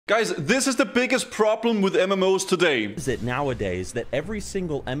Guys, this is the biggest problem with MMOs today. Is it nowadays that every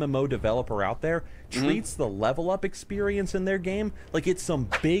single MMO developer out there treats the level up experience in their game like it's some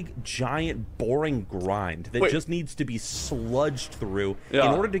big, giant, boring grind that just needs to be sludged through in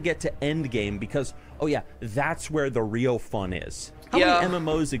order to get to end game because, oh yeah, that's where the real fun is. How many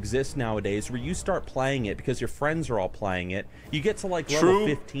MMOs exist nowadays where you start playing it because your friends are all playing it, you get to like level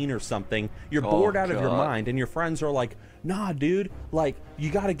 15 or something, you're bored out of your mind, and your friends are like, nah, dude, like,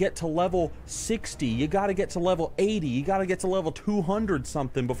 you gotta get to level 60, you gotta get to level 80, you gotta get to level 200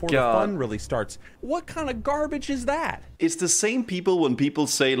 something before the fun really starts. What kind of garbage is that? It's the same people when people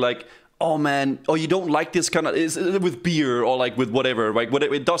say like, oh man, oh you don't like this kind of, is with beer or like with whatever, right?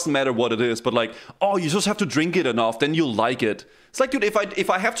 Whatever, it doesn't matter what it is, but like, oh you just have to drink it enough, then you'll like it. It's like, dude, if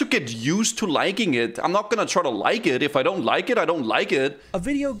I have to get used to liking it, I'm not gonna try to like it. If I don't like it, I don't like it. A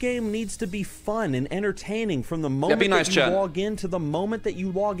video game needs to be fun and entertaining from the moment that you log in to the moment that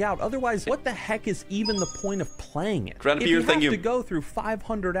you log out. Otherwise, what the heck is even the point of playing it? If you have to go through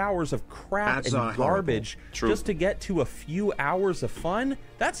 500 hours of crap and garbage just to get to a few hours of fun,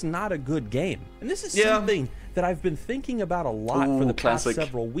 that's not a good game. And this is something that I've been thinking about a lot for the past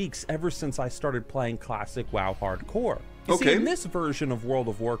several weeks, ever since I started playing Classic WoW Hardcore. You see, in this version of World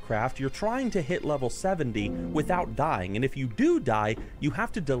of Warcraft, you're trying to hit level 70 without dying, and if you do die, you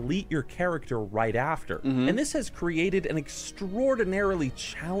have to delete your character right after. And this has created an extraordinarily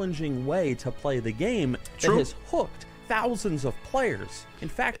challenging way to play the game that has hooked thousands of players. In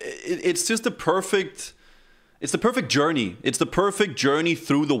fact, it's just the perfect... It's the perfect journey. It's the perfect journey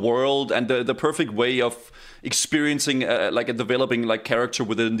through the world and the perfect way of experiencing like a developing like character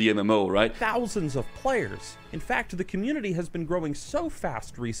within the MMO, right? Thousands of players. In fact, the community has been growing so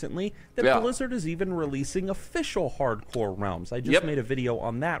fast recently that Blizzard is even releasing official hardcore realms. I just made a video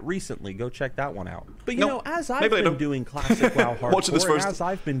on that recently. Go check that one out. But you know, as I've been doing Classic WoW Hardcore, and as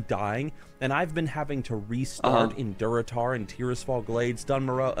I've been dying, and I've been having to restart in Durotar and Tirisfal Glades,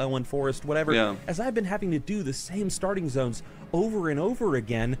 Dunmorrow, Elwyn Forest, whatever, as I've been having to do the same starting zones over and over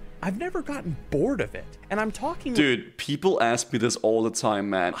again, I've never gotten bored of it. And I'm talking... Dude, people ask me this all the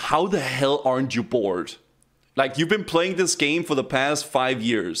time, man. How the hell aren't you bored? Like, you've been playing this game for the past 5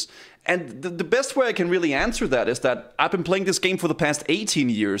 years. And the best way I can really answer that is that I've been playing this game for the past 18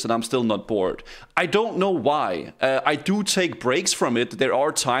 years and I'm still not bored. I don't know why. I do take breaks from it. There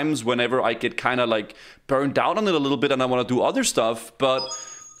are times whenever I get kind of like burned out on it a little bit and I want to do other stuff, but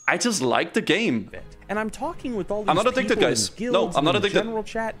I just like the game. And I'm talking with all these I'm not addicted, guys. Guilds, no, I'm not addicted. General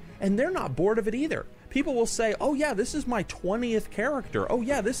chat, and they're not bored of it either. People will say, oh yeah, this is my 20th character. Oh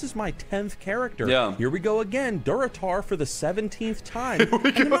yeah, this is my 10th character. Here we go again, Durotar for the 17th time.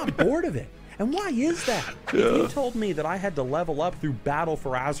 And they're not bored of it. And why is that? If you told me that I had to level up through Battle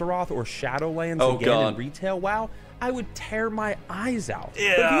for Azeroth or Shadowlands again in retail WoW, I would tear my eyes out. But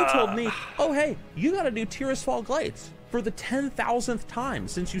if you told me, oh hey, you gotta do Tirisfal Glades for the 10,000th time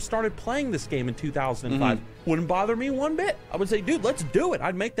since you started playing this game in 2005, wouldn't bother me one bit. I would say, dude, let's do it.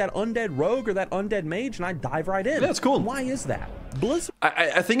 I'd make that undead rogue or that undead mage and I'd dive right in. That's cool. Why is that? Blizzard.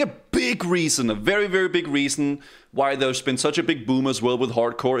 I think a big reason, a very, very big reason why there's been such a big boom as well with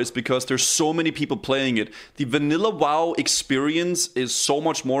hardcore is because there's so many people playing it. The vanilla WoW experience is so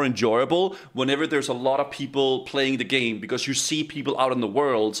much more enjoyable whenever there's a lot of people playing the game because you see people out in the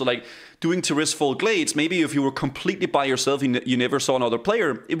world. So like doing Tirisfal Glades, maybe if you were completely by yourself and you never saw another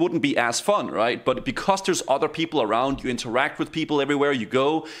player, it wouldn't be as fun, right? But because there's other people around, you interact with people everywhere you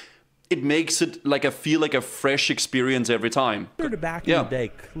go, it makes it like feel like a fresh experience every time. Back in the day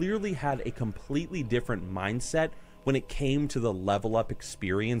clearly had a completely different mindset when it came to the level up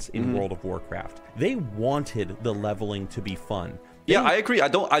experience in World of Warcraft. They wanted the leveling to be fun. Yeah, I agree. I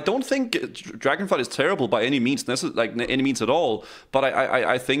don't think Dragonflight is terrible by any means, like any means at all. But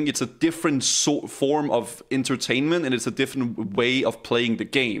I think it's a different form of entertainment and it's a different way of playing the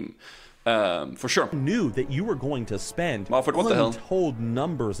game. For sure. Knew that you were going to spend untold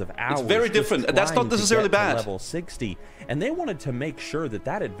numbers of hours. It's very different. That's not necessarily bad. Level 60, and they wanted to make sure that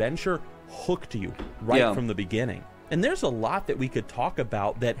that adventure hooked you right from the beginning. And there's a lot that we could talk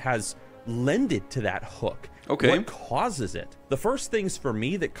about that has lended to that hook. What causes it? The first things for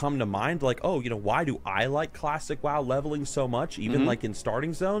me that come to mind, like, oh, you know, why do I like Classic WoW leveling so much, even like in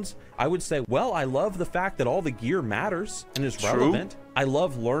starting zones? I would say, well, I love the fact that all the gear matters and is relevant. I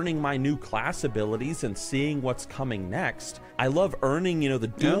love learning my new class abilities and seeing what's coming next. I love earning, you know, the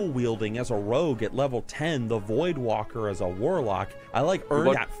dual wielding as a rogue at level 10, the Void Walker as a warlock. I like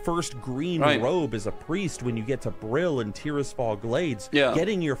earning that first green robe as a priest when you get to Brill and Tirisfal Glades.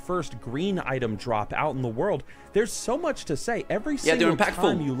 Getting your first green item drop out in the world. There's so much to say. Every single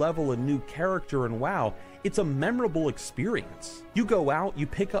time you level a new character in WoW, It's a memorable experience. You go out, you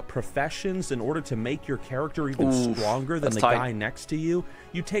pick up professions in order to make your character even stronger than the guy next to you.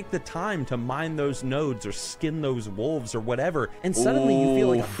 You take the time to mine those nodes or skin those wolves or whatever, and suddenly you feel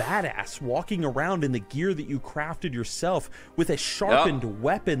like a badass walking around in the gear that you crafted yourself with a sharpened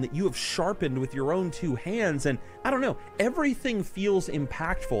weapon that you have sharpened with your own 2 hands. And I don't know, everything feels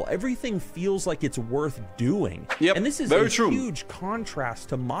impactful. Everything feels like it's worth doing. And this is a huge contrast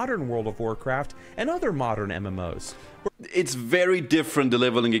to modern World of Warcraft and other modern MMOs. It's very different, the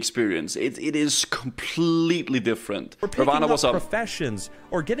leveling experience. It is completely different. Or picking up professions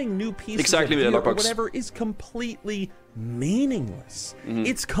or getting new pieces of gear or whatever is completely meaningless.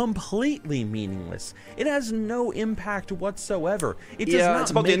 It's completely meaningless. It has no impact whatsoever. It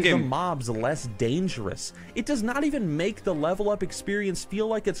does not make the mobs less dangerous. It does not even make the level up experience feel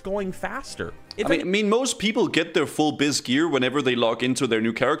like it's going faster. I mean, most people get their full biz gear whenever they log into their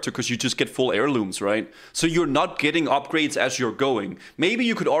new character because you just get full heirlooms, right? So you're not getting upgrades as you're going. Maybe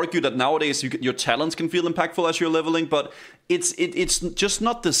you could argue that nowadays your talents can feel impactful as you're leveling, but it's just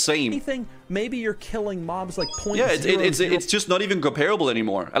not the same. Maybe you're killing mobs like 0.0. Yeah, it's just not even comparable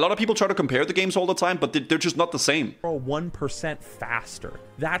anymore. A lot of people try to compare the games all the time, but they're just not the same. 1% faster.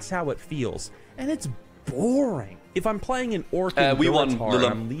 That's how it feels. And it's boring. If I'm playing an orc in Duratar and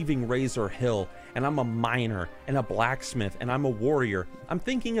I'm leaving Razor Hill, and I'm a miner and a blacksmith and I'm a warrior, I'm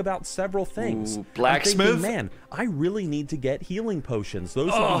thinking about several things. Blacksmith? I'm thinking, man, I really need to get healing potions.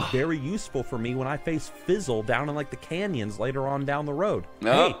 Those will be very useful for me when I face Fizzle down in like the canyons later on down the road.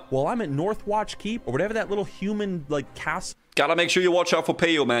 Hey, well, I'm at Northwatch Keep or whatever that little human like castle. Gotta make sure you watch out for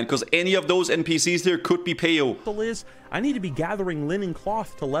Peyo, man, because any of those NPCs there could be Peyo. I need to be gathering linen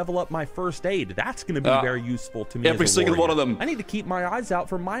cloth to level up my first aid. That's going to be very useful to me. Every single one of them. I need to keep my eyes out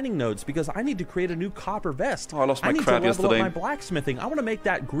for mining nodes because I need to create a new copper vest. I lost my crap yesterday. I need to level up my blacksmithing. I want to make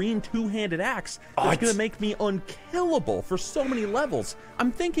that green 2-handed axe that's going to make me unkillable for so many levels.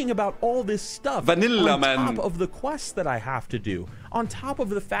 I'm thinking about all this stuff on top of the quests that I have to do. On top of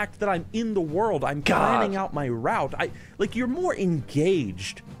the fact that I'm in the world, I'm planning out my route. You're more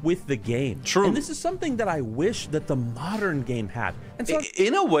engaged with the game. True. And this is something that I wish that the modern game had. And so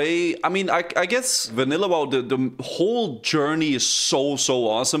in a way, I mean, I guess Vanilla WoW, the whole journey is so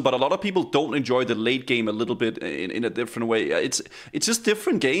awesome, but a lot of people don't enjoy the late game a little bit in a different way. It's just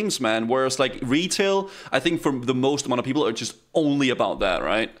different games, man. Whereas like retail, I think for the most amount of people are just only about that,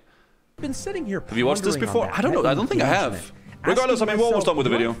 right? I've been sitting here. Have you watched this before? I don't know. I don't think I have. Regardless, I mean, we're almost done with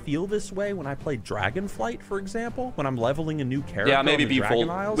the video. Do I feel this way when I play Dragonflight, for example? When I'm leveling a new character? Yeah, maybe people.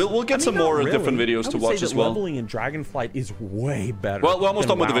 We'll get some more different videos to watch as well. Leveling in Dragonflight is way better. Well, we're almost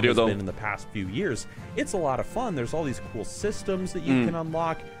done with the video, though. In the past few years, it's a lot of fun. There's all these cool systems that you can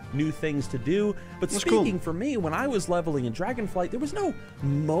unlock, new things to do. But speaking for me, when I was leveling in Dragonflight, there was no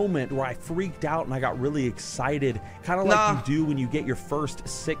moment where I freaked out and I got really excited, kind of like you do when you get your first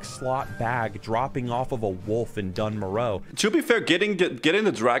 6-slot bag dropping off of a wolf in Dun Moreau. To be fair, getting the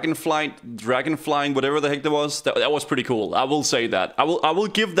Dragonflying, whatever the heck that was pretty cool. I will say that. I will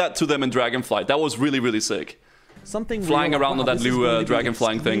give that to them in Dragonflight. That was really sick. Something flying around on that new dragon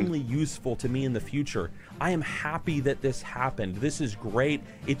flying thing. Extremely useful to me in the future. I am happy that this happened. This is great.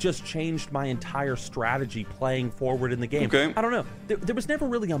 It just changed my entire strategy playing forward in the game. Okay. I don't know. There was never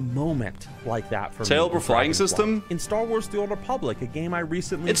really a moment like that for me. Tailbur flying system? In Star Wars The Old Republic, a game I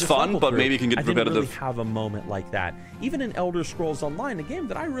recently It's fun, but maybe it can get repetitive. I didn't really have a moment like that. Even in Elder Scrolls Online, a game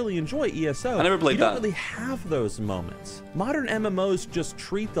that I really enjoy, ESO, I never played that. You don't really have those moments. Modern MMOs just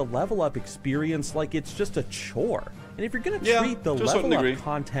treat the level up experience like it's just a chore. And if you're going to treat the level up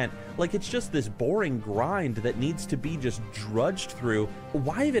content like it's just this boring grind that needs to be just drudged through,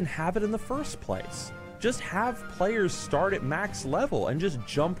 why even have it in the first place? Just have players start at max level and just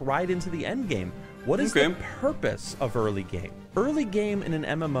jump right into the end game. What is the purpose of early game? Early game in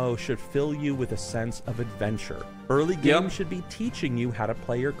an MMO should fill you with a sense of adventure. Early game should be teaching you how to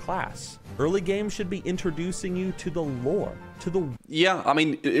play your class. Early game should be introducing you to the lore, I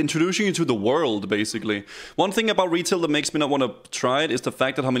mean, introducing you to the world, basically. One thing about retail that makes me not want to try it is the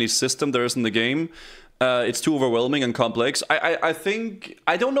fact that how many systems there is in the game. It's too overwhelming and complex. I think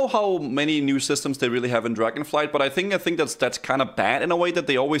I don't know how many new systems they really have in Dragonflight, but I think that's kind of bad in a way that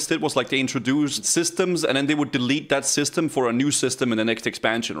they always did was like they introduced systems and then they would delete that system for a new system in the next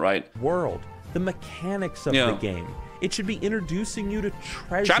expansion, right? World, the mechanics of the game. It should be introducing you to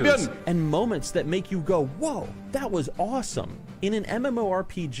treasures and moments that make you go, whoa, that was awesome. In an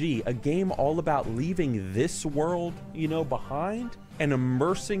MMORPG, a game all about leaving this world, behind, and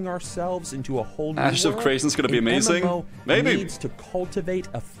immersing ourselves into a whole new Ashes of Creation is going to be amazing. MMO Maybe. Needs to cultivate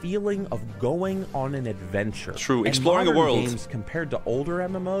a feeling of going on an adventure. True, exploring a world. Games compared to older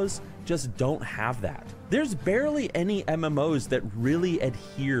MMOs just don't have that. There's barely any MMOs that really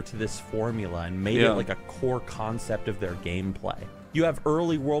adhere to this formula and made it like a core concept of their gameplay. You have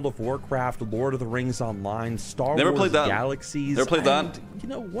early World of Warcraft, Lord of the Rings Online, Star Wars Galaxies. Never played that. You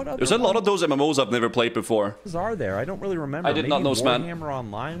know what other There's a lot of those MMOs I've never played before. Are there? I don't really remember. I did not know, man. Warhammer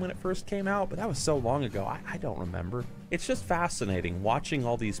Online when it first came out, but that was so long ago. I don't remember. It's just fascinating watching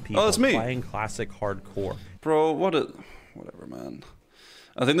all these people playing classic hardcore. Bro, whatever, man.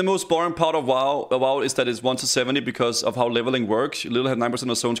 I think the most boring part of WoW is that it's 1 to 70 because of how leveling works. You literally have 9%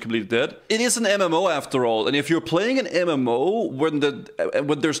 of zones completely dead. It is an MMO after all, and if you're playing an MMO when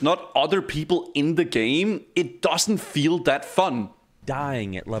there's not other people in the game, it doesn't feel that fun.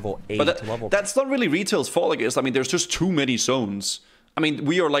 Dying at level 8 but to level... That's not really retail's fault, I guess. I mean, there's just too many zones. I mean,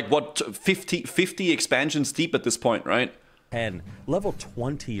 we are like, what, 50 expansions deep at this point, right? 10, level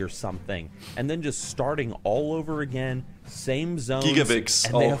 20 or something, and then just starting all over again, same zones, Gigabits.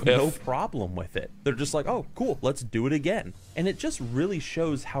 And they have no problem with it. They're just like, oh, cool, let's do it again. And it just really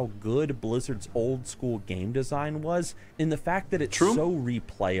shows how good Blizzard's old school game design was in the fact that it's so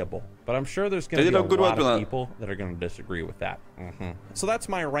replayable. But I'm sure there's going to be a lot of people that are going to disagree with that. So that's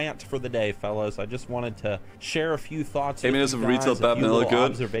my rant for the day, fellas. I just wanted to share a few thoughts with you guys, retail bad vanilla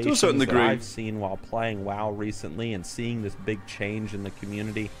good to a certain degree. That I've seen while playing WoW recently and seeing this big change in the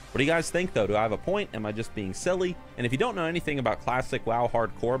community. What do you guys think, though? Do I have a point? Am I just being silly? And if you don't know anything about classic WoW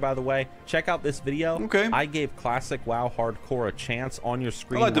hardcore, by the way, check out this video. I gave classic WoW hardcore a chance on your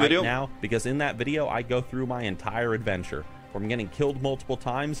screen right now, because in that video I go through my entire adventure from getting killed multiple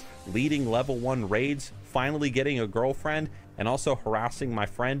times, leading level 1 raids, finally getting a girlfriend, and also harassing my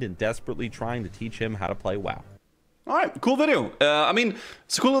friend and desperately trying to teach him how to play WoW. Alright, cool video. I mean,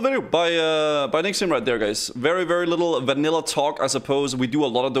 it's a cool little video by Nicksim right there, guys. Very, very little vanilla talk, I suppose. We do a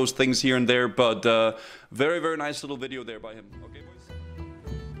lot of those things here and there, but very, very nice little video there by him. Okay.